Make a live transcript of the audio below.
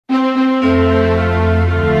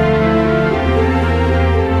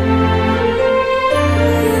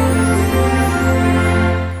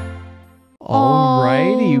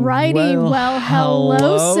Alrighty, well,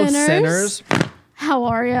 hello sinners. How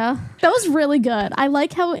are ya? That was really good. I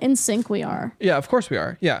like how in sync we are. Yeah, of course we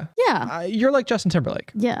are. Yeah. Yeah. You're like Justin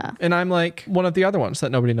Timberlake. Yeah. And I'm like one of the other ones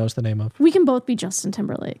that nobody knows the name of. We can both be Justin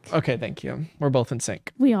Timberlake. Okay, thank you. We're both in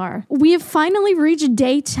sync. We are. We have finally reached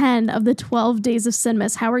day 10 of the 12 days of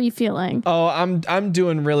Sinmas. How are you feeling? Oh, I'm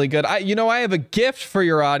doing really good. I have a gift for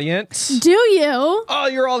your audience. Do you? Oh,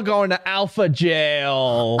 you're all going to alpha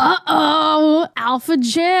jail. Uh-oh. Alpha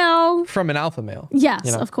jail. From an alpha male.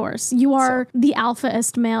 Yes, of course. You are the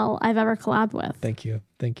alpha-est male I've ever collabed with. Thank you.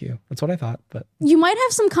 Thank you. That's what I thought, but... You might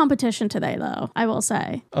have some competition today, though, I will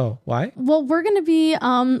say. Oh, why? Well, we're going to be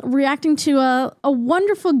reacting to a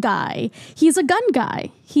wonderful guy. He's a gun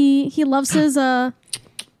guy. He loves his...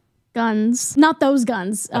 guns. Not those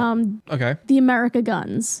guns. Okay. The America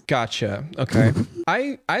guns. Gotcha. Okay.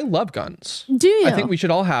 I love guns. Do you? I think we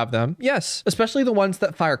should all have them. Yes. Especially the ones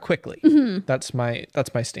that fire quickly. Mm-hmm. That's my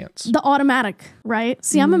stance. The automatic, right?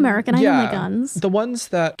 See, I'm American. I know my guns. The ones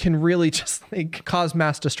that can really just like cause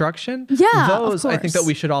mass destruction. Yeah. Those I think that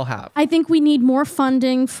we should all have. I think we need more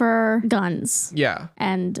funding for guns. Yeah.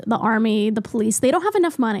 And the army, the police, they don't have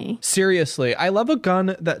enough money. Seriously. I love a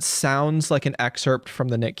gun that sounds like an excerpt from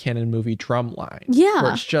the Nick Cannon movie Drumline. Yeah.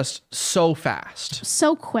 Where it's just so fast.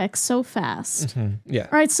 So quick, so fast. Mm-hmm. Yeah.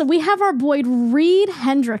 All right, so we have our boy Reed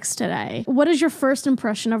Hendricks today. What is your first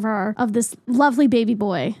impression of this lovely baby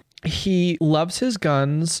boy? He loves his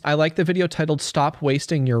guns. I like the video titled "Stop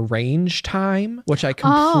Wasting Your Range Time," which I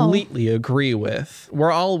completely agree with.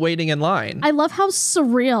 We're all waiting in line. I love how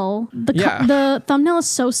surreal the thumbnail is.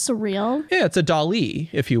 So surreal. Yeah, it's a Dali,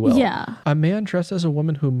 if you will. Yeah. A man dressed as a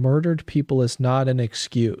woman who murdered people is not an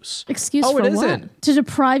excuse. Excuse for what? Isn't. To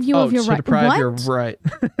deprive you of your right. To deprive your right.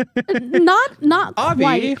 not Avi.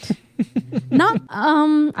 quite. Not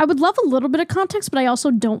I would love a little bit of context, but I also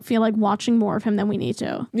don't feel like watching more of him than we need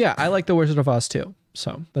to. Yeah, I like The Wizard of Oz too.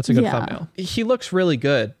 So that's a good thumbnail. He looks really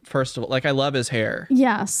good, first of all. Like, I love his hair.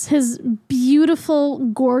 Yes, his beautiful,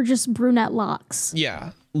 gorgeous brunette locks.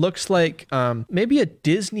 Yeah. Looks like maybe a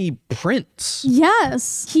Disney prince.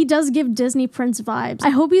 Yes, he does give Disney prince vibes. I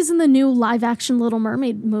hope he's in the new live action Little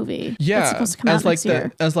Mermaid movie. Yeah, that's supposed to come out next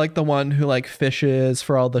year. As like the one who like fishes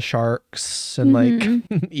for all the sharks and like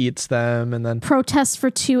eats them and then protests for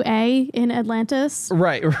 2A in Atlantis.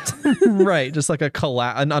 Right, right. Just like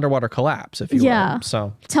an underwater collapse, if you will.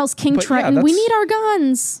 So tells King Triton, we need our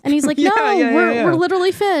guns, and he's like, no, we're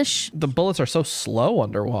literally fish. The bullets are so slow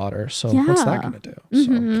underwater. So what's that gonna do?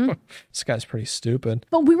 So. This guy's pretty stupid.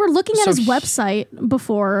 But we were looking at his website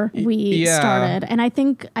before we started, and I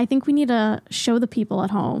think we need to show the people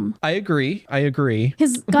at home. I agree.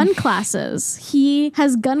 His gun classes. He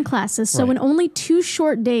has gun classes, so in only 2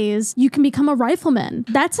 short days, you can become a rifleman.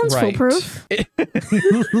 That sounds foolproof.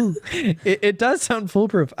 It does sound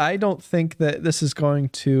foolproof. I don't think that this is going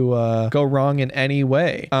to go wrong in any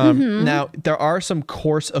way. Now, there are some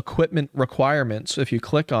course equipment requirements. If you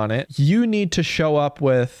click on it, you need to show up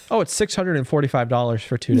with it's $645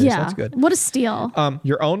 for 2 days. Yeah. That's good. What a steal.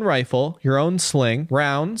 Your own rifle, your own sling,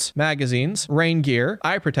 rounds, magazines, rain gear,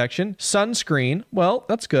 eye protection, sunscreen. Well,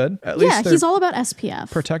 that's good. At least he's all about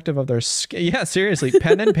SPF. Protective of their skin. Yeah, seriously.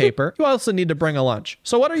 Pen and paper. You also need to bring a lunch.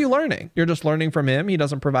 So what are you learning? You're just learning from him? He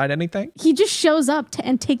doesn't provide anything? He just shows up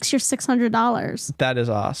and takes your $600. That is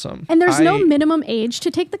awesome. And there's no minimum age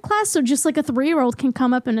to take the class. So just like a 3-year-old can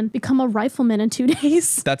come up and become a rifleman in 2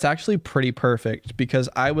 days. That's actually pretty perfect because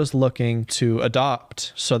I was looking to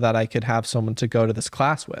adopt so that I could have someone to go to this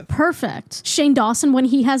class with. Perfect. Shane Dawson, when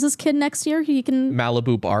he has his kid next year, he can...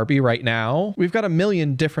 Malibu Barbie right now. We've got a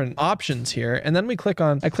million different options here. And then I clicked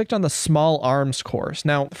on the small arms course.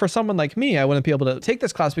 Now, for someone like me, I wouldn't be able to take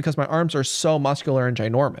this class because my arms are so muscular and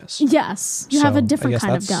ginormous. Yes. You have a different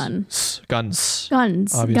kind of gun. Guns.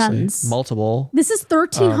 Obviously. Guns. Multiple. This is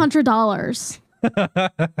 $1,300.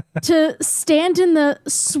 To stand in the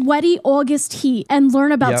sweaty August heat and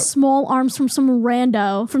learn about small arms from some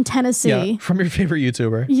rando from Tennessee. Yeah, from your favorite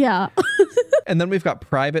YouTuber. Yeah. And then we've got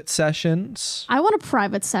private sessions. I want a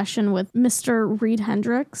private session with Mr. Reed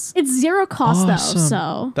Hendricks. It's zero cost though,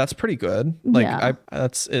 so that's pretty good. Like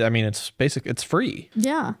it's basic. It's free.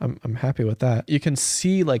 Yeah, I'm happy with that. You can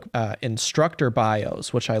see like instructor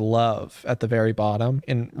bios, which I love at the very bottom.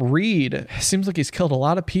 And Reed seems like he's killed a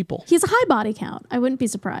lot of people. He has a high body count. out. I wouldn't be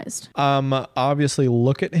surprised. Obviously,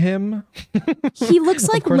 look at him. He looks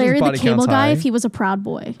like course his Larry the body Cable count's Guy high. if he was a Proud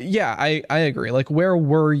Boy. Yeah, I agree. Like, where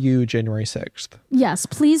were you January 6th? Yes,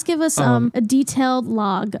 please give us a detailed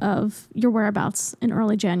log of your whereabouts in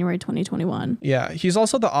early January 2021. Yeah, he's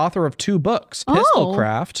also the author of 2 books, Oh.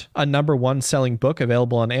 Pistolcraft, a #1 selling book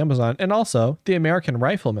available on Amazon, and also The American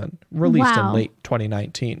Rifleman, released in Wow. late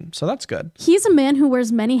 2019. So that's good. He's a man who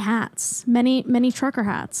wears many hats, many trucker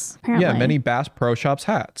hats, apparently. Yeah, many Bass Pro Shops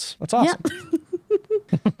hats. That's awesome.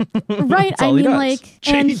 Right. That's all he does.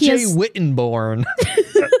 and he J.J. has, Wittenborn.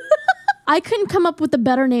 I couldn't come up with a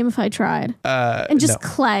better name if I tried. And just no.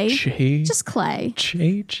 Clay. J- Just Clay.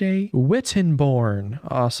 J.J. Wittenborn.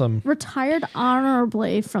 Awesome. Retired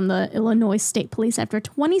honorably from the Illinois State Police after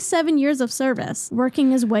 27 years of service,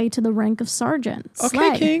 working his way to the rank of sergeant. Okay,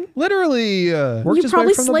 Slay. King. Literally worked You his probably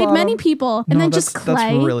way from the slayed many bottom. people. And No, then that's, just Clay.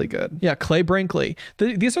 That's really good. Yeah, Clay Brinkley.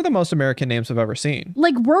 These are the most American names I've ever seen.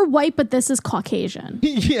 Like, we're white, but this is Caucasian.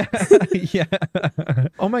 Yeah, yeah.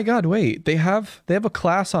 Oh my God! Wait, they have a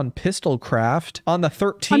class on Pistolcraft on the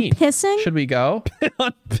 13th. On pissing? Should we go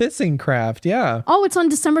on pissing craft? Yeah. Oh, it's on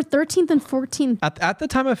December 13th and 14th. At the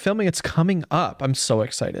time of filming, it's coming up. I'm so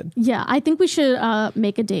excited. Yeah, I think we should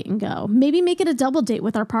make a date and go. Maybe make it a double date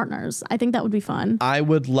with our partners. I think that would be fun. I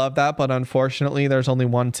would love that, but unfortunately, there's only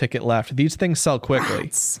 1 ticket left. These things sell quickly.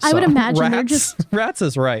 Rats. I would imagine they're just rats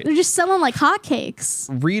is right. they're just selling like hotcakes.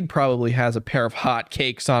 Reed probably has a pair of hot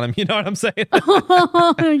cakes on him. You know what I'm saying?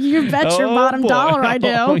 You bet your bottom boy. dollar I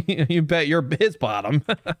do. You bet your his bottom.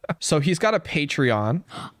 So he's got a Patreon.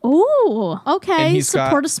 Oh, okay. And he's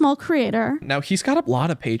Support got- a small creator. Now he's got a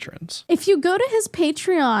lot of patrons. If you go to his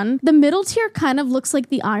Patreon, the middle tier kind of looks like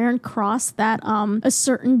the Iron Cross that a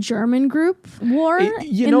certain German group wore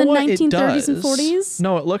You in know the what? It 1930s and does. 40s.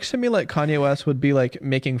 No, it looks to me like Kanye West would be like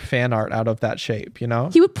making fan art out of that shape, you know?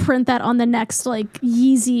 He would print that on the next like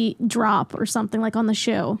Yeezy drop or something, like on the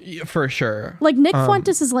shoe. Yeah, for sure. Like Nick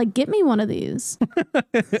Fuentes is like, get me one of these.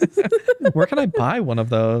 Where can I buy one of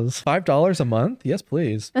those? $5 a month? Yes,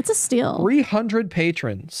 please. That's a steal. 300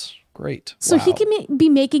 patrons. Great. So Wow. he can be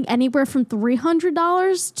making anywhere from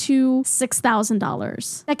 $300 to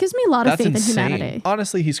 $6,000. That gives me a lot of That's faith insane. in humanity.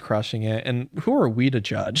 Honestly, he's crushing it. And who are we to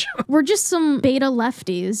judge? We're just some beta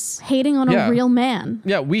lefties hating on Yeah. a real man.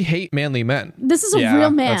 Yeah, we hate manly men. This is a Yeah, real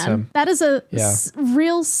that's man. him. That is a Yeah.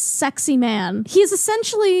 real sexy man. He's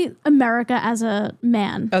essentially America as a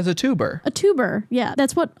man. As a tuber, A tuber. Yeah,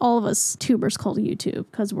 that's what all of us tubers call YouTube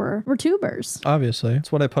because we're tubers. obviously.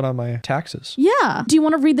 It's what I put on my taxes. Yeah. Do you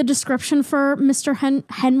want to read the description for Mr.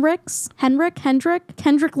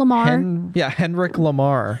 Kendrick Lamar? Henrik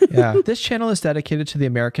Lamar. Yeah. This channel is dedicated to the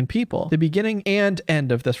American people, the beginning and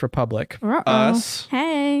end of this republic. Uh-oh. Us.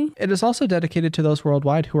 Hey. It is also dedicated to those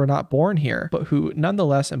worldwide who are not born here, but who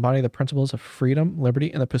nonetheless embody the principles of freedom,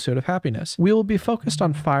 liberty, and the pursuit of happiness. We will be focused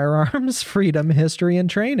on firearms, freedom, history, and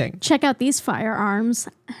training. Check out these firearms.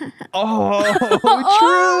 Oh,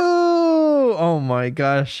 true. Oh my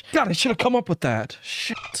gosh. God, I should have come up with that.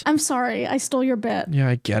 Shit. I'm sorry, I stole your bit. Yeah,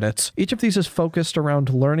 I get it. Each of these is focused around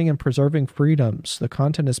learning and preserving freedoms. The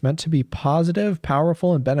content is meant to be positive,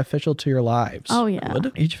 powerful, and beneficial to your lives. Oh, yeah.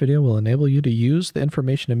 Good. Each video will enable you to use the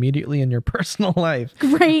information immediately in your personal life.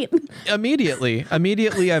 Great. Immediately,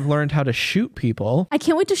 I've learned how to shoot people. I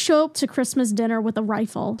can't wait to show up to Christmas dinner with a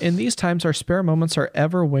rifle. In these times, our spare moments are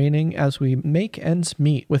ever waning as we make ends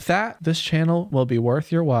meet. With that, this channel will be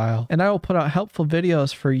worth your while, and I will put out helpful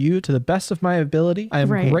videos for you to the best of my ability. I am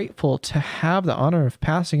grateful to have the honor of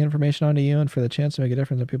passing information on to you and for the chance to make a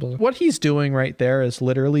difference in people's. What he's doing right there is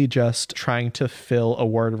literally just trying to fill a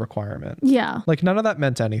word requirement. Yeah. Like none of that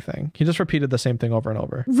meant anything. He just repeated the same thing over and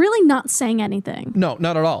over. Really not saying anything. No,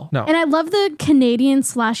 not at all. No. And I love the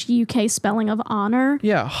Canadian/UK spelling of honor.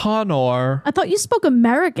 Yeah, honor. I thought you spoke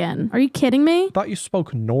American. Are you kidding me? Thought you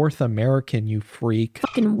spoke North American, you freak.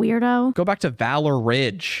 Fucking weirdo. Go back to Valor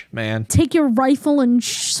Ridge, man. Take your rifle and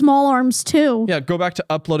small arms too. Yeah, go back to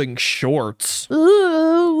uploading shorts.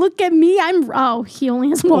 Ooh, look at me. Oh, he only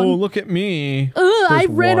has one. Oh, look at me. I There's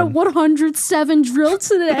ran a one. 107 drill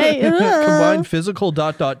today. Combined physical ...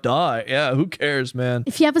 Yeah, who cares, man?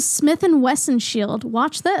 If you have a Smith & Wesson shield,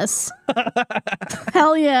 watch this.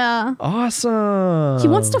 Hell yeah. Awesome. He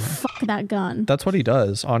wants to fuck that gun. That's what he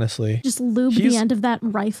does, honestly. Just lube the end of that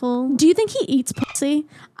rifle. Do you think he eats pussy?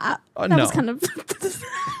 That no. was kind of...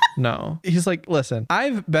 No. He's like, listen,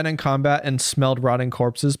 I've been in combat and smelled rotting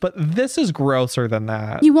corpses, but this is grosser than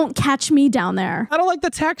that. You won't catch me down there. I don't like the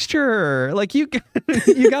texture. Like, you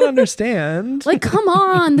gotta understand. Like, come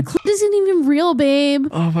on. The clip isn't even real, babe.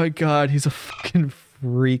 Oh my God, he's a fucking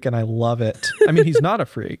freak and I love it. I mean, he's not a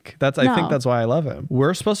freak. I think that's why I love him.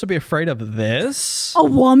 We're supposed to be afraid of this? A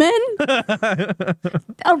woman? A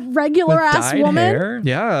regular ass woman? Hair?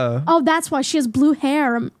 Yeah. Oh, that's why she has blue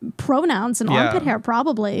hair, pronouns, and armpit hair,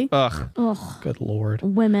 probably. Ugh. Good Lord.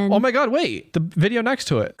 Women. Oh my God, wait. The video next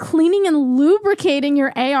to it. Cleaning and lubricating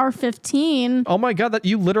your AR-15. Oh my God, that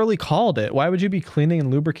you literally called it. Why would you be cleaning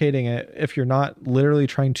and lubricating it if you're not literally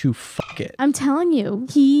trying to fuck it? I'm telling you,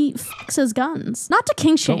 he fucks his guns. Not to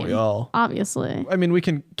kink shame. Don't we all? Obviously. I mean,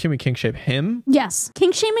 can we kink shape him? Yes.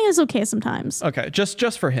 Kink shaming is okay sometimes. Okay,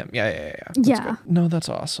 just for him. Yeah. Yeah. No, that's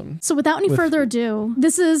awesome. So without any further ado,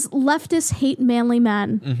 this is leftists hate manly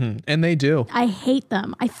men. Mm-hmm. And they do. I hate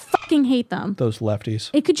them. I fucking hate them. Those lefties.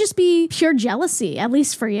 It could just be pure jealousy, at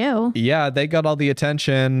least for you. Yeah, they got all the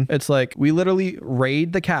attention. It's like we literally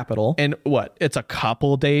raid the Capitol and what? It's a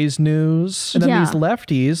couple days news. And then these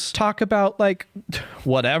lefties talk about like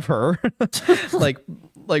whatever.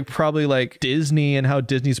 like probably like Disney and how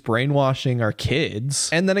Disney's brainwashing our kids.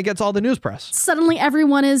 And then it gets all the news press. Suddenly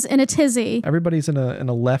everyone is in a tizzy. Everybody's in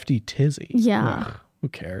a lefty tizzy. Yeah. Ugh, who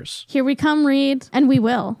cares? Here we come, Reed, and we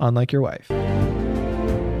will. Unlike your wife.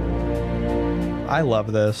 I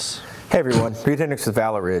love this. Hey everyone, Reed Hendricks with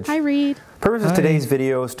Valor Ridge. Hi Reed. Purpose of today's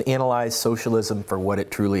video is to analyze socialism for what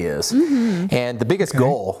it truly is. And the biggest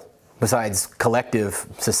goal, besides collective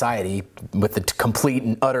society with the complete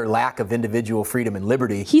and utter lack of individual freedom and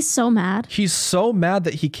liberty. He's so mad. He's so mad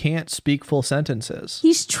that he can't speak full sentences.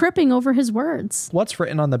 He's tripping over his words. What's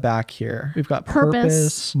written on the back here? We've got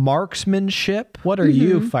purpose, marksmanship. What are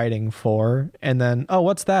you fighting for? And then, oh,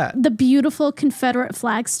 what's that? The beautiful Confederate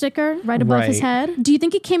flag sticker right above his head. Do you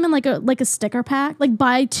think it came in like a sticker pack? Like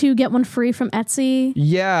buy two, get one free from Etsy?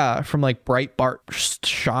 Yeah, from like Breitbart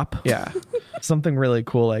shop. Yeah, something really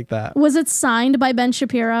cool like that. Was it signed by Ben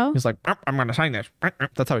Shapiro? He's like, I'm going to sign this.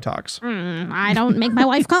 That's how he talks. I don't make my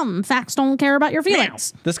wife come. Facts don't care about your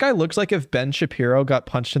feelings. This guy looks like if Ben Shapiro got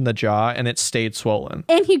punched in the jaw and it stayed swollen.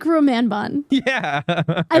 And he grew a man bun. Yeah.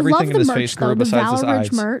 I love the merch though. The Valor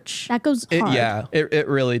Ridge merch. That goes hard. Yeah, it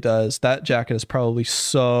really does. That jacket is probably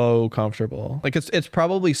so comfortable. Like it's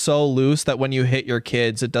probably so loose that when you hit your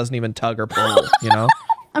kids, it doesn't even tug or pull, you know?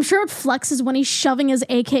 I'm sure it flexes when he's shoving his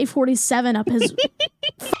AK-47 up his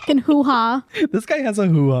fucking hoo-ha. This guy has a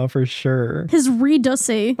hoo-ha for sure. His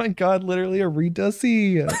redussy. Oh my God, literally a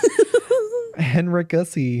redussy. Henrik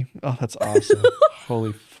Gussie. Oh, that's awesome.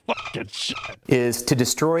 Holy fucking shit. Is to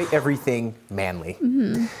destroy everything manly.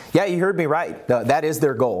 Yeah, you heard me right. That is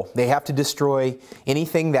their goal. They have to destroy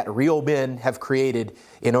anything that real men have created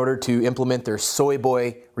in order to implement their soy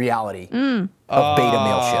boy reality of beta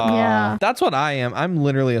maleship. Yeah. That's what I am. I'm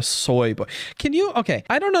literally a soy boy. Okay,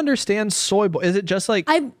 I don't understand soy boy. Is it just like...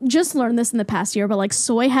 I've just learned this in the past year, but like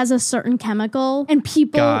soy has a certain chemical and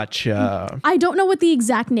people... Gotcha. I don't know what the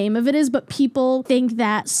exact name of it is, but people think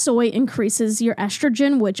that soy increases your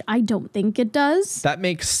estrogen, which I don't think it does. That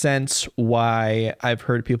makes sense why I've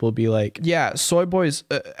heard people be like, yeah, soy boys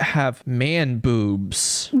have man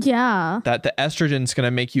boobs. Yeah. That the estrogen's going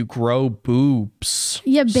to make you grow boobs.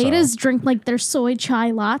 Yeah, betas drink like their soy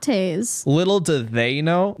chai lattes. Little do they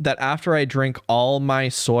know that after I drink all my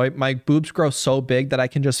soy, my boobs grow so big that I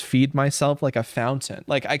can just feed myself like a fountain.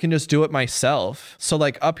 Like I can just do it myself. So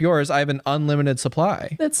like up yours, I have an unlimited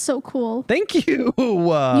supply. That's so cool. Thank you.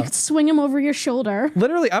 You could swing them over your shoulder.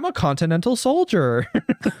 Literally, I'm a continental soldier.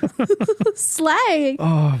 Slay.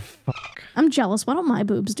 Oh, fuck. I'm jealous. Why don't my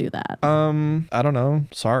boobs do that? I don't know.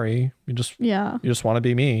 Sorry. You just want to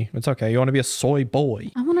be me. It's okay. You want to be a soy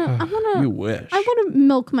boy. I want to. You wish. I want to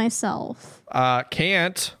milk myself.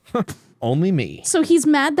 Can't. Only me. So he's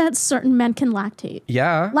mad that certain men can lactate.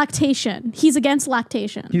 Yeah. Lactation. He's against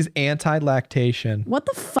lactation. He's anti-lactation. What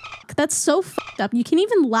the fuck? That's so fucked up. You can't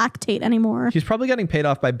even lactate anymore. He's probably getting paid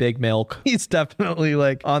off by Big Milk. He's definitely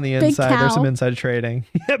like on the inside. There's some inside trading.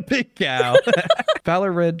 Yeah, Big Cow.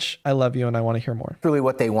 Valor Ridge, I love you and I want to hear more. Really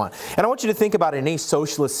what they want. And I want you to think about in any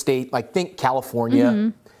socialist state, like think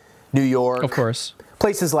California, New York. Of course.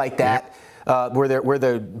 Places like that, where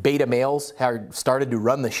the beta males have started to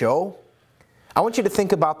run the show. I want you to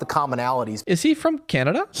think about the commonalities. Is he from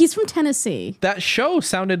Canada? He's from Tennessee. That show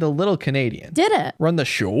sounded a little Canadian. Did it? Run the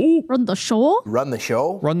show? Run the show? Run the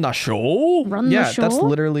show? Run the show? Run the show? Yeah, that's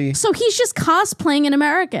literally... So he's just cosplaying an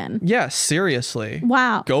American. Yeah, seriously.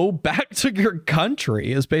 Wow. Go back to your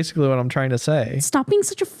country is basically what I'm trying to say. Stop being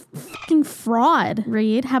such a fucking fraud,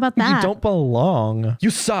 Reed. How about that? You don't belong. You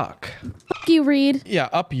suck. Fuck you, Reed. Yeah,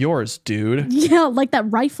 up yours, dude. Yeah, like that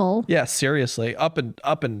rifle. Yeah, seriously. Up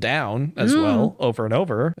and down as well. meal over and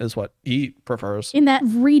over is what he prefers. In that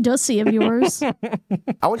redussy of yours.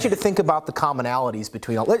 I want you to think about the commonalities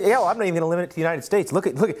between all. I'm not even going to limit it to the United States. Look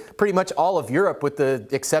at pretty much all of Europe, with the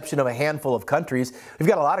exception of a handful of countries. We've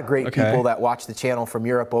got a lot of great people that watch the channel from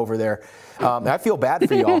Europe over there. And I feel bad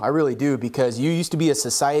for y'all. I really do, because you used to be a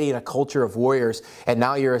society and a culture of warriors, and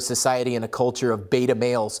now you're a society and a culture of beta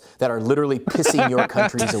males that are literally pissing your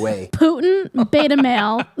countries away. Putin, beta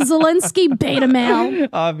male. Zelensky, beta male.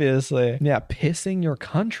 Obviously. Yeah, pissing your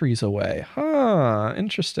countries away. Huh,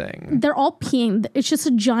 interesting. They're all peeing. It's just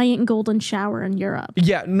a giant golden shower in Europe.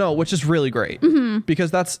 Yeah, no, which is really great, because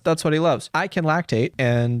that's what he loves. I can lactate,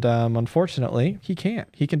 and unfortunately, he can't.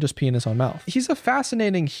 He can just pee in his own mouth. He's a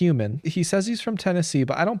fascinating human. He says he's from Tennessee,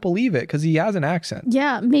 but I don't believe it because he has an accent.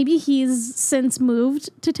 Yeah, maybe he's since moved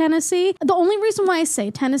to Tennessee. The only reason why I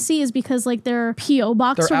say Tennessee is because like their P.O.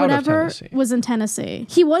 box or whatever was in Tennessee.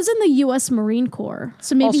 He was in the U.S. Marine Corps,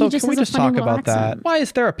 so maybe also, he just can we has just a funny talk about accent. that? Why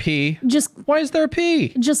is there a P? Why is there a P?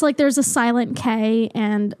 Just like there's a silent K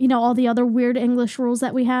and, you know, all the other weird English rules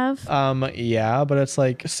that we have. Yeah, but it's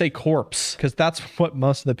like, say corpse, because that's what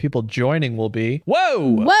most of the people joining will be.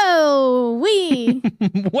 Whoa! Whoa! Wee!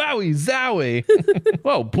 Wowie zowie!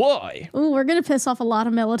 Oh boy! Ooh, we're gonna piss off a lot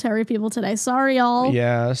of military people today. Sorry, y'all.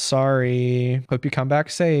 Yeah, sorry. Hope you come back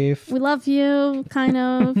safe. We love you, kind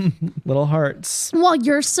of. Little hearts. While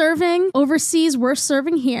you're serving overseas, we're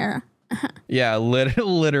serving here. Yeah,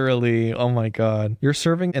 literally. Oh my God. You're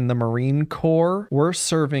serving in the Marine Corps. We're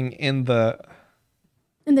serving in the...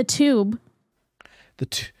 In the tube. The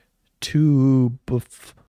tube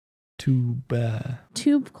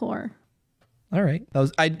Corps. All right.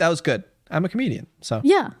 That was good. I'm a comedian, so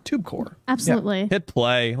yeah. Tube Corps. Absolutely. Yeah. Hit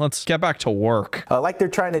play. Let's get back to work. Like they're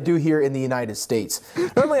trying to do here in the United States.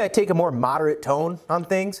 Normally I take a more moderate tone on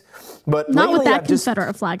things, but not lately with that I've just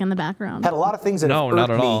Confederate flag in the background. had a lot of things that have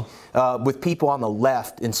irked me with people on the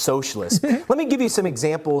left and socialists. Let me give you some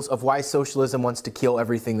examples of why socialism wants to kill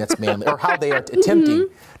everything that's manly, or how they are attempting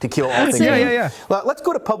to kill all things manly. Yeah. Well, let's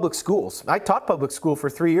go to public schools. I taught public school for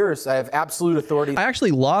 3 years. I have absolute authority. I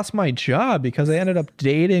actually lost my job because I ended up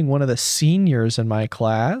dating one of the seniors in my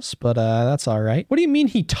class, but that's all right. What do you mean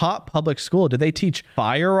he taught public school? Did they teach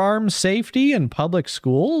firearm safety in public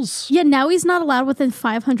schools? Yeah, now he's not allowed within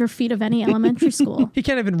 500 feet of any elementary school. He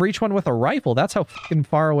can't even reach one with a rifle. That's how fucking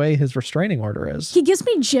far away his restraining order is. He gives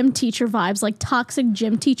me gym teacher vibes, like toxic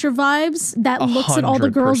gym teacher vibes that looks at all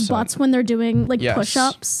the girls' butts when they're doing like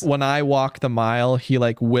push-ups. When I walk the mile, he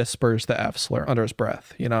like whispers the F slur under his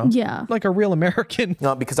breath, you know? Yeah. Like a real American.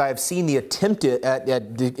 No, because I have seen the attempt at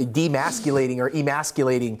demasculating or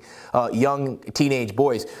emasculating young teenage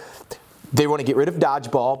boys. They want to get rid of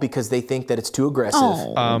dodgeball because they think that it's too aggressive.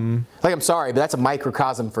 Like, I'm sorry, but that's a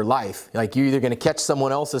microcosm for life. Like, you're either going to catch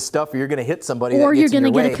someone else's stuff or you're going to hit somebody or that you're going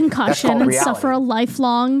to get a concussion and suffer a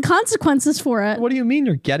lifelong consequences for it. What do you mean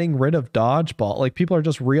you're getting rid of dodgeball? Like, people are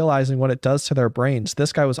just realizing what it does to their brains.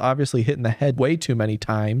 This guy was obviously hit in the head way too many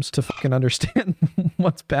times to fucking understand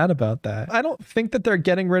what's bad about that. I don't think that they're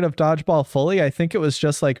getting rid of dodgeball fully. I think it was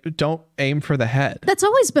just like, don't aim for the head. That's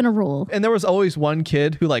always been a rule. And there was always one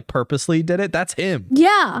kid who like purposely did it. That's him.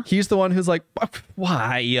 Yeah. He's the one who's like,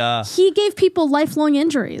 why? He gave people lifelong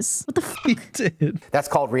injuries. What the fuck? He did. That's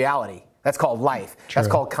called reality. That's called life. True.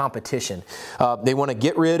 That's called competition. They want to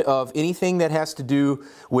get rid of anything that has to do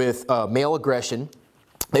with male aggression.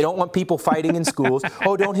 They don't want people fighting in schools.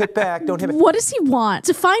 Oh, don't hit back. Don't hit back. What does he want?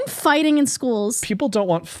 Define fighting in schools. People don't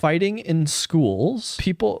want fighting in schools.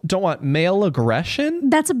 People don't want male aggression.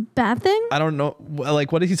 That's a bad thing? I don't know.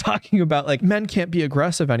 Like, what is he talking about? Like, men can't be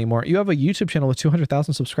aggressive anymore. You have a YouTube channel with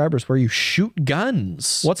 200,000 subscribers where you shoot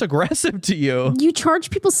guns. What's aggressive to you? You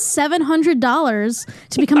charge people $700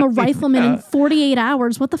 to become a rifleman in 48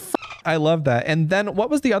 hours. What the fuck? I love that. And then what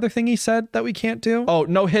was the other thing he said that we can't do? Oh,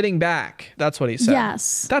 no hitting back. That's what he said.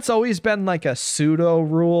 Yes. That's always been like a pseudo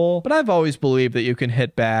rule, but I've always believed that you can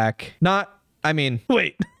hit back.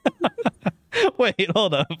 Wait. Wait,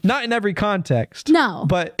 hold up. Not in every context. No.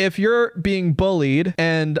 But if you're being bullied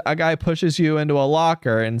and a guy pushes you into a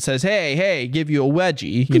locker and says, hey, give you a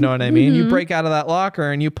wedgie, you know what I mean? You break out of that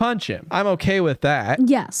locker and you punch him. I'm okay with that.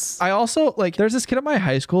 Yes. I also, like, there's this kid at my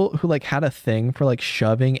high school who, like, had a thing for, like,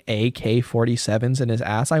 shoving AK-47s in his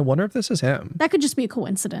ass. I wonder if this is him. That could just be a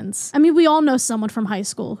coincidence. I mean, we all know someone from high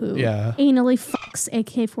school who anally fucks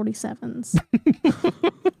AK-47s.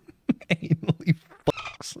 Anally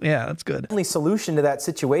fucks. Yeah, that's good. The only solution to that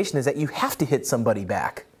situation is that you have to hit somebody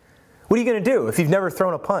back. What are you going to do if you've never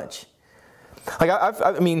thrown a punch? Like,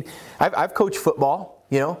 I've coached football.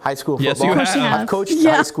 You know, high school football. Yes, you have. I've coached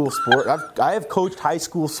high school sport. I have coached high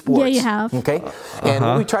school sports. Yeah, you have. Okay, and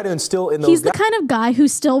what we try to instill in those. He's the kind of guy who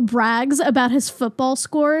still brags about his football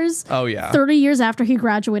scores. Oh yeah. 30 years after he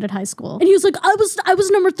graduated high school, and he was like, "I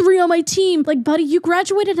was number 3 on my team." Like, buddy, you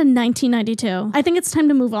graduated in 1992. I think it's time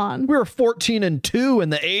to move on. We were 14-2 in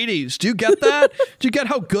the 80s. Do you get that? Do you get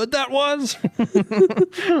how good that was?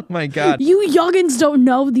 Oh my God. You youngins don't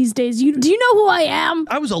know these days. Do you know who I am?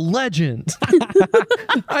 I was a legend.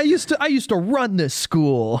 I used to run this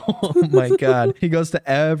school. Oh my God. He goes to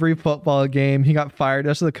every football game. He got fired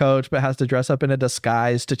as the coach, but has to dress up in a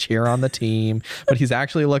disguise to cheer on the team. But he's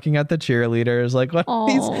actually looking at the cheerleaders like,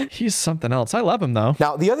 what? He's something else. I love him though.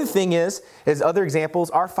 Now, the other thing is other examples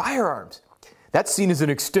are firearms. That's seen as an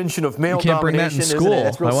extension of male domination, isn't it?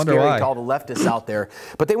 It's real scary to all the leftists out there.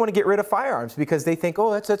 But they want to get rid of firearms because they think,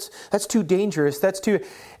 oh, that's too dangerous.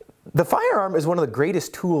 The firearm is one of the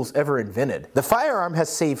greatest tools ever invented. The firearm has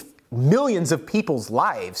saved millions of people's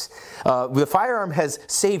lives. The firearm has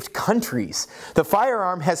saved countries. The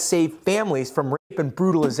firearm has saved families from rape and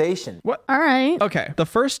brutalization. What? All right. Okay. The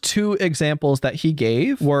first 2 examples that he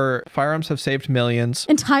gave were firearms have saved millions.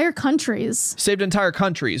 Entire countries. Saved entire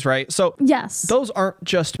countries, right? So yes, those aren't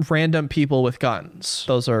just random people with guns.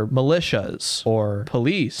 Those are militias or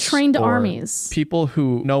police. Trained or armies. People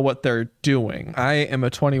who know what they're doing. I am a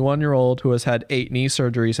 21-year-old who has had 8 knee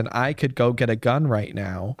surgeries, and I could go get a gun right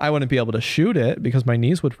now. I wouldn't be able to shoot it because my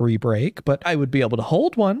knees would re-break, but I would be able to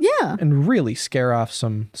hold one. Yeah. And really scare off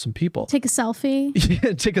some people. Take a selfie.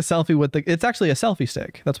 Take a selfie with it's actually a selfie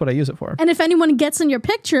stick. That's what I use it for. And if anyone gets in your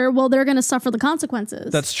picture, well, they're going to suffer the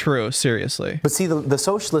consequences. That's true. Seriously. But see, the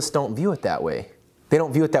socialists don't view it that way. They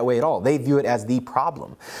don't view it that way at all. They view it as the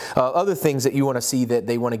problem. Other things that you want to see that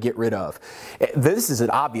they want to get rid of. This is an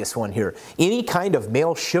obvious one here. Any kind of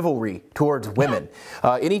male chivalry towards women.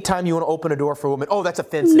 Anytime you want to open a door for a woman, oh, that's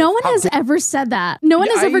offensive. No one has ever said that. No one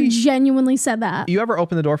has ever genuinely said that. You ever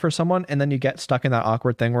open the door for someone and then you get stuck in that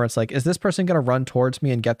awkward thing where it's like, is this person going to run towards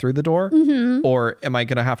me and get through the door? Mm-hmm. Or am I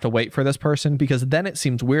going to have to wait for this person? Because then it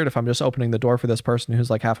seems weird if I'm just opening the door for this person who's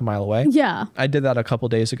like half a mile away. Yeah. I did that a couple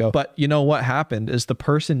days ago. But you know what happened is the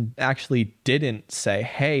person actually didn't say,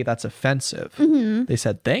 hey, that's offensive. Mm-hmm. They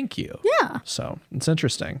said, thank you. Yeah. So it's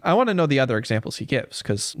interesting. I want to know the other examples he gives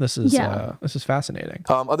because this is fascinating.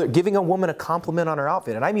 Giving a woman a compliment on her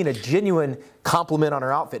outfit. And I mean a genuine compliment on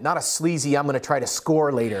her outfit, not a sleazy, I'm going to try to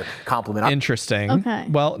score later compliment. Interesting. Okay.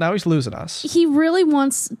 Well, now he's losing us. He really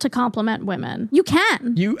wants to compliment women. You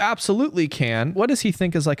can. You absolutely can. What does he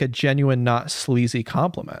think is like a genuine, not sleazy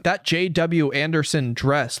compliment? That J.W. Anderson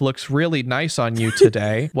dress looks really nice on you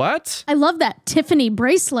today. What? I love that Tiffany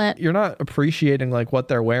bracelet. You're not appreciating like what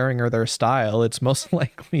they're wearing or their style. It's most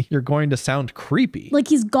likely you're going to sound creepy. Like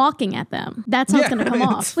he's gawking at them. That's how it's going to come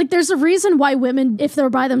off. Like there's a reason why women, if they're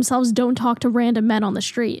by themselves, don't talk to random men on the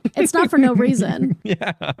street. It's not for no reason.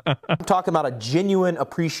 Yeah. I'm talking about a genuine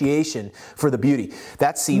appreciation for the beauty.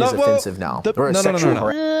 That's seen as offensive now. No.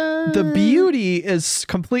 The beauty is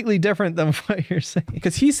completely different than what you're saying.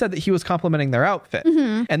 Because he said that he was complimenting their outfit.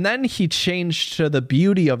 Mm-hmm. And then he changed to the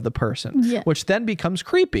beauty of the person, which then becomes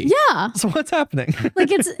creepy. Yeah. So what's happening?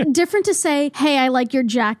 Like it's different to say, hey, I like your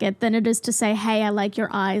jacket than it is to say, hey, I like your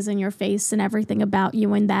eyes and your face and everything about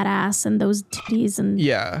you and that ass and those titties and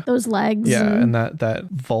those legs. Yeah, and that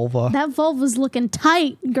vulva. That vulva's looking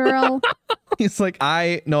tight, girl. He's like,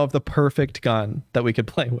 I know of the perfect gun that we could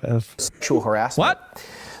play with. Sexual harassment. What?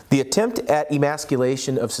 The attempt at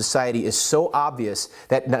emasculation of society is so obvious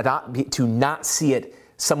that to not see it,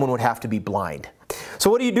 someone would have to be blind. So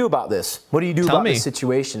what do you do about this? What do you do about this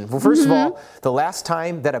situation? Well, first of all, the last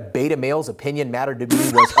time that a beta male's opinion mattered to me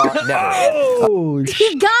was never. Oh,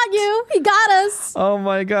 he got you. He got us. Oh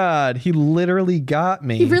my God. He literally got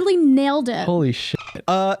me. He really nailed it. Holy shit.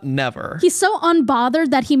 Never. He's so unbothered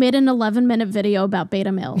that he made an 11-minute video about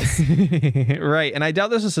beta males. Right. And I doubt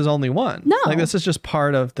this is his only one. No. Like this is just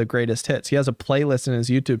part of the greatest hits. He has a playlist in his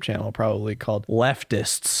YouTube channel probably called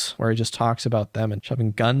Leftists, where he just talks about them and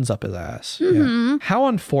shoving guns up his ass. Mm-hmm. Yeah. How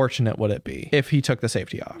unfortunate would it be if he took the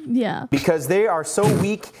safety off? Yeah. Because they are so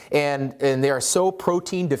weak and they are so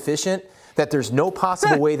protein deficient that there's no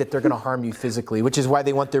possible way that they're going to harm you physically, which is why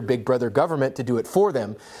they want their big brother government to do it for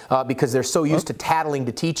them, because they're so used to tattling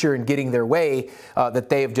the teacher and getting their way that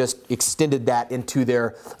they have just extended that into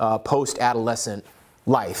their post-adolescent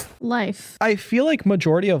life. I feel like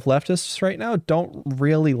majority of leftists right now don't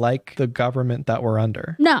really like the government that we're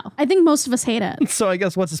under. No, I think most of us hate it. So I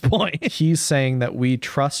guess what's his point? He's saying that we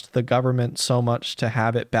trust the government so much to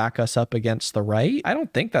have it back us up against the right. I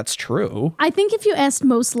don't think that's true. I think if you asked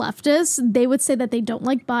most leftists, they would say that they don't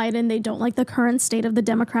like Biden. They don't like the current state of the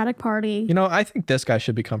Democratic Party. You know, I think this guy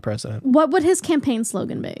should become president. What would his campaign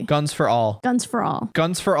slogan be? Guns for all. Guns for all.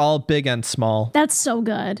 Guns for all, big and small. That's so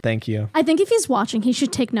good. Thank you. I think if he's watching, he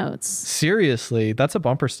should take notes. Seriously, that's a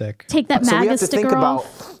bumper stick. Take that So we MAGA have to sticker think off.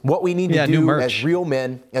 about what we need to new do merch. as real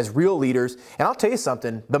men, as real leaders. And I'll tell you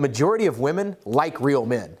something, the majority of women like real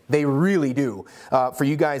men. They really do. For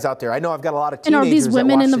you guys out there, I know I've got a lot of And are teenagers these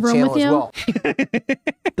women that watch in the room channel with as you?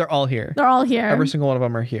 well. They're all here. They're all here. Every single one of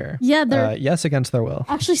them are here. Yeah, they're yes, against their will.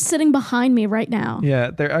 actually sitting behind me right now. Yeah,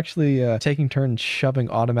 they're actually taking turns shoving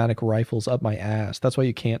automatic rifles up my ass. That's why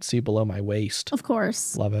you can't see below my waist. Of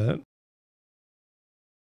course. Love it.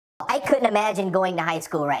 I couldn't imagine going to high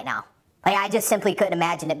school right now. Like, I just simply couldn't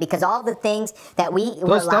imagine it because all the things that we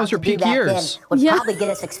were that allowed was your to do peak back years. then would Yeah. probably get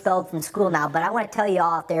us expelled from school now. But I want to tell you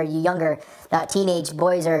all out there, you younger teenage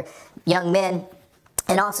boys or young men,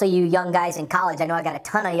 and also you young guys in college. I know I got a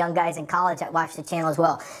ton of young guys in college that watch the channel as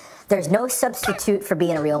well. There's no substitute for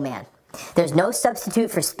being a real man. There's no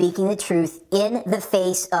substitute for speaking the truth in the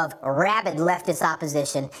face of rabid leftist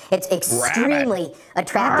opposition. It's extremely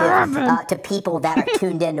attractive to people that are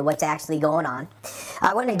tuned into what's actually going on.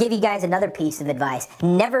 I want to give you guys another piece of advice.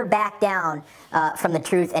 Never back down from the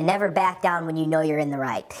truth, and never back down when you know you're in the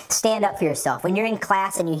right. Stand up for yourself. When you're in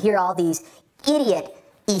class and you hear all these idiot,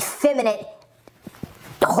 effeminate,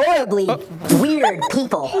 horribly weird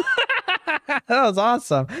people. That was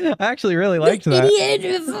awesome. I actually really liked that.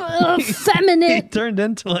 Idiot, He feminine. turned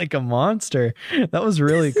into like a monster. That was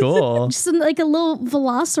really cool. Just like a little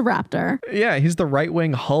velociraptor. Yeah, he's the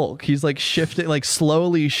right-wing Hulk. He's like shifting, like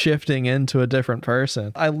slowly shifting into a different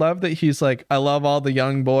person. I love that he's like, I love all the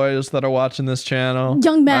young boys that are watching this channel.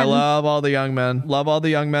 Young men. I love all the young men. Love all the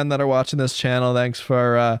young men that are watching this channel. Thanks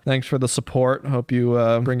for the support. Hope you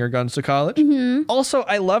bring your guns to college. Also,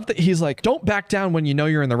 I love that he's like, don't back down when you know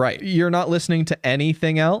you're in the right. You're not listening to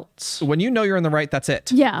anything else. When you know you're in the right, that's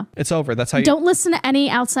it. Yeah. It's over. That's how you Don't listen to any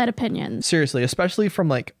outside opinions. seriously, especially from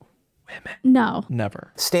like women. No.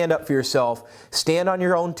 Never. Stand up for yourself. Stand on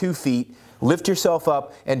your own 2 feet. Lift yourself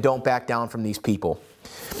up and don't back down from these people.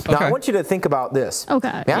 Now, Okay. I want you to think about this.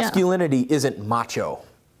 Okay, yeah. Masculinity isn't macho.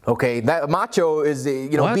 Okay, that macho is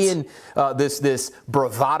What? being this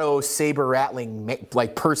bravado, saber rattling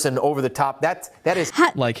like person over the top. That is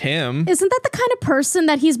Like him. Isn't that the kind of person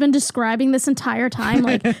that he's been describing this entire time?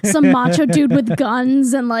 Like some macho dude with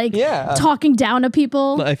guns and like Yeah. talking down to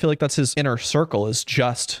people? I feel like that's his inner circle, is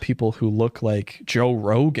just people who look like Joe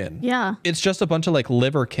Rogan. Yeah. It's just a bunch of like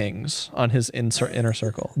liver kings on his inner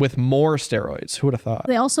circle with more steroids. Who would have thought?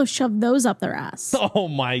 They also shove those up their ass. Oh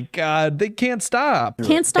my God. They can't stop.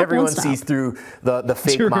 Can't stop, everyone won't stop. sees through the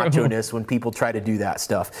fake True. macho-ness when people try to do that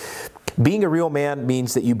stuff. Being a real man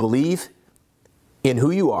means that you believe in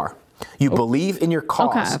who you are. You believe in your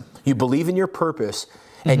cause. Okay. You believe in your purpose.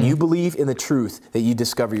 And you believe in the truth that you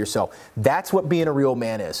discover yourself. That's what being a real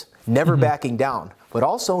man is. Never backing down, but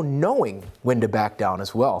also knowing when to back down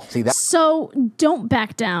as well. See that? So don't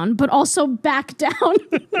back down, but also back down.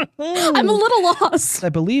 I'm a little lost. I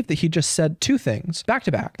believe that he just said two things back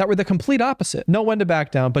to back that were the complete opposite. Know when to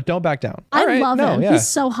back down, but don't back down. I All right, love no, him. yeah. He's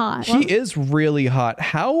so hot. He is really hot.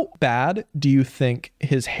 How bad do you think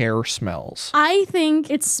his hair smells? I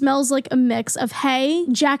think it smells like a mix of hay,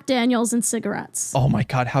 Jack Daniels, and cigarettes. Oh my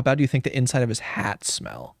God. How bad do you think the inside of his hat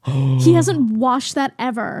smell? He hasn't washed that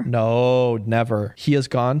ever. No, never. He has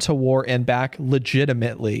gone to war and back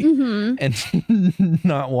legitimately and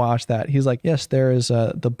not washed that. He's like, yes, there is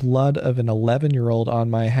the blood of an 11-year-old on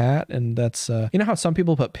my hat. And that's, you know how some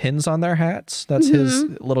people put pins on their hats? That's his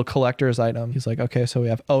little collector's item. He's like, okay, so we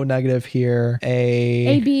have O negative here,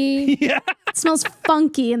 AB. Yeah. It smells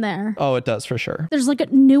funky in there. Oh, it does for sure. There's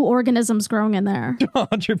like new organisms growing in there.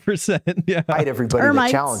 100%. Yeah. Fight everybody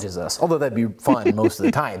Termites. that challenges us. Although that'd be fun most of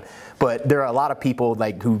the time. But there are a lot of people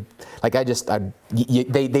like who, like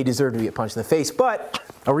they deserve to get punched in the face. But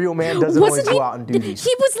a real man doesn't always go out and do these.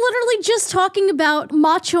 He was literally just talking about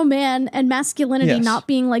macho man and masculinity Yes. not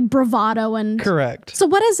being like bravado and. Correct. So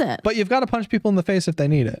what is it? But you've got to punch people in the face if they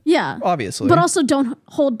need it. Yeah. Obviously. But also don't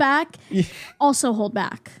hold back. Also hold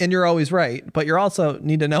back. And you're always right, but you also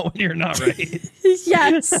need to know when you're not right.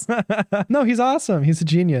 Yes. No, he's awesome. He's a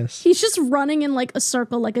genius. He's just running in like a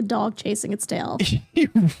circle like a dog chasing its tail. He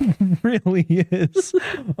really is.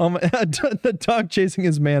 The dog chasing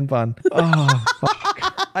his man bun. Oh,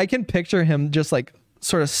 fuck. I can picture him just like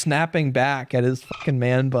sort of snapping back at his fucking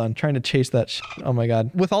man bun, trying to chase that shit. Oh my God.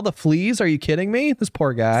 With all the fleas, are you kidding me? This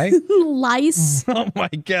poor guy. Lice. Oh my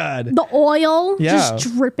God. The oil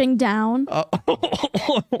just dripping down.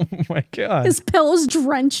 Oh my God. His pillow's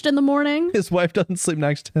drenched in the morning. His wife doesn't sleep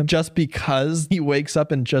next to him just because he wakes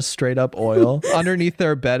up in just straight up oil. Underneath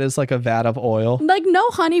their bed is like a vat of oil. Like, no,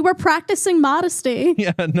 honey, we're practicing modesty.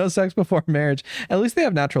 Yeah, no sex before marriage. At least they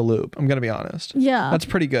have natural lube. I'm going to be honest. Yeah. That's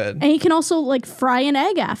pretty good. And you can also like fry an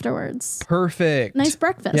egg afterwards. Perfect. Nice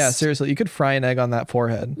breakfast. Yeah, seriously. You could fry an egg on that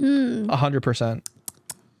forehead. 100%.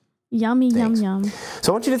 Yummy, Thanks. yum, yum.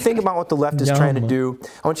 So I want you to think about what the left is trying to do.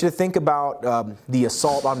 I want you to think about the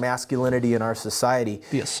assault on masculinity in our society.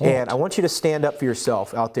 The assault. And I want you to stand up for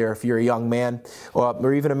yourself out there if you're a young man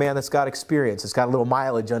or even a man that's got experience, that's got a little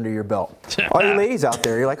mileage under your belt. All you ladies out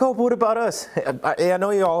there, you're like, oh, but what about us? I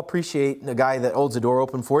know you all appreciate a guy that holds the door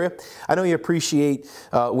open for you. I know you appreciate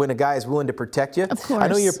when a guy is willing to protect you. Of course. I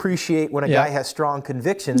know you appreciate when a guy has strong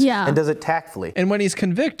convictions and does it tactfully. And when he's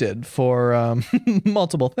convicted for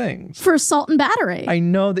multiple things. For assault and battery. I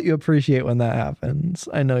know that you appreciate when that happens.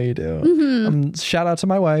 I know you do. Shout out to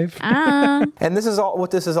my wife. And this is all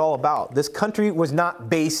what this is all about. This country was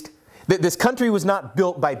not this country was not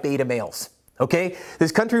built by beta males. Okay?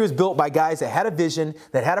 This country was built by guys that had a vision,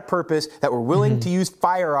 that had a purpose, that were willing to use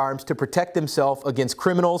firearms to protect themselves against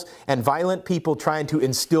criminals and violent people trying to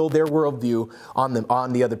instill their worldview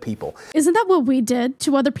on the other people. Isn't that what we did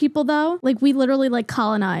to other people though? Like we literally like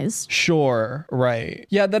colonized. Sure, right.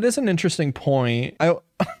 Yeah, that is an interesting point.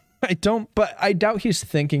 But I doubt he's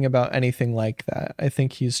thinking about anything like that. I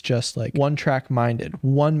think he's just like one track minded,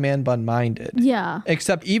 one man bun minded. Yeah.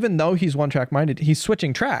 Except even though he's one track minded, he's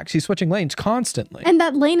switching tracks. He's switching lanes constantly. And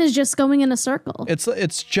that lane is just going in a circle. It's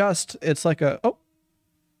like a, oh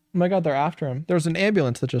my God, they're after him. There was an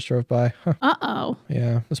ambulance that just drove by. Huh. Uh-oh.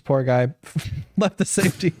 Yeah, this poor guy left the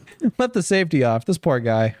safety off. This poor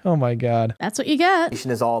guy. Oh my God. That's what you get.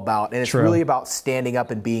 Is all about, and it's really about standing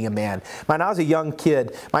up and being a man. When I was a young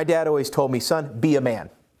kid, my dad always told me, son, be a man.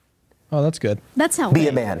 Oh, that's good. That's how be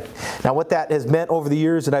a man. Now, what that has meant over the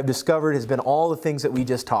years that I've discovered has been all the things that we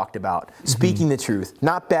just talked about. Speaking the truth,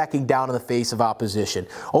 not backing down in the face of opposition.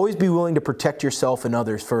 Always be willing to protect yourself and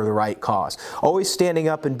others for the right cause. Always standing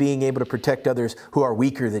up and being able to protect others who are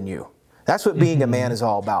weaker than you. That's what being a man is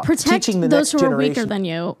all about. Protect Teaching the those next who are generation. weaker than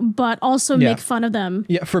you, but also make fun of them.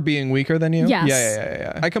 Yeah, for being weaker than you? Yes.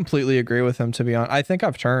 Yeah. I completely agree with him, to be honest. I think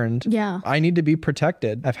I've turned. Yeah. I need to be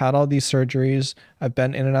protected. I've had all these surgeries. I've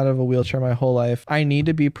been in and out of a wheelchair my whole life. I need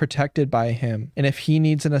to be protected by him. And if he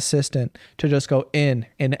needs an assistant to just go in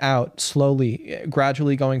and out slowly,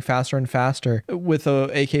 gradually going faster and faster with a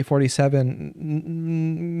AK-47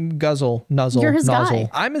 nuzzle. You're his guy.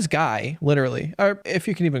 I'm his guy, literally. Or if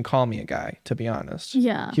you can even call me a guy, to be honest.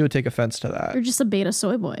 Yeah. He would take offense to that. You're just a beta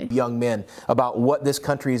soy boy. Young men about what this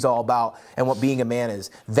country is all about and what being a man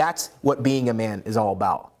is. That's what being a man is all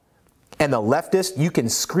about. And the leftist, you can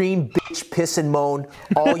scream, bitch, piss, and moan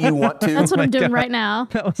all you want to. That's what I'm doing right now.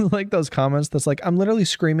 That was like those comments that's like, I'm literally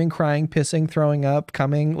screaming, crying, pissing, throwing up,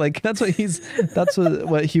 coming. Like, that's what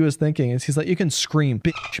what he was thinking. Is he's like, you can scream,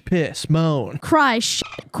 bitch, piss, moan. Cry, shit,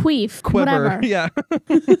 queef, Quiver. whatever. Yeah.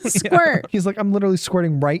 Squirt. Yeah. He's like, I'm literally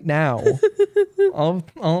squirting right now. all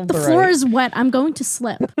of the floor is wet. I'm going to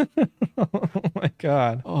slip. Oh my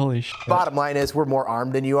God. Holy shit. Bottom line is we're more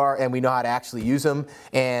armed than you are, and we know how to actually use them,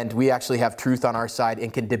 and we actually have truth on our side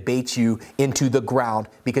and can debate you into the ground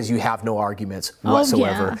because you have no arguments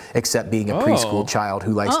whatsoever except being a preschool child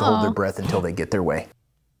who likes to hold their breath until they get their way.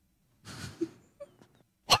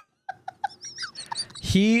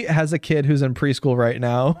 He has a kid who's in preschool right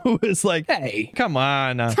now who is like, hey, come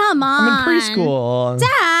on. Come on. I'm in preschool.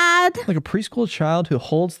 Dad. Like a preschool child who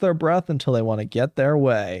holds their breath until they want to get their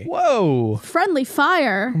way. Whoa. Friendly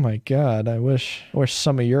fire. Oh my God. I wish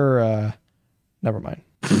some of your, never mind.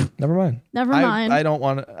 Never mind. Never mind. I don't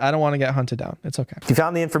want to get hunted down. It's okay. If you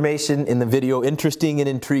found the information in the video interesting and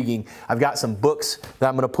intriguing, I've got some books that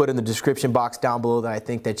I'm going to put in the description box down below that I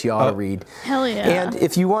think that you ought to read. Hell yeah. And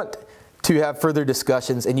if you want to have further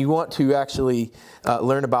discussions and you want to actually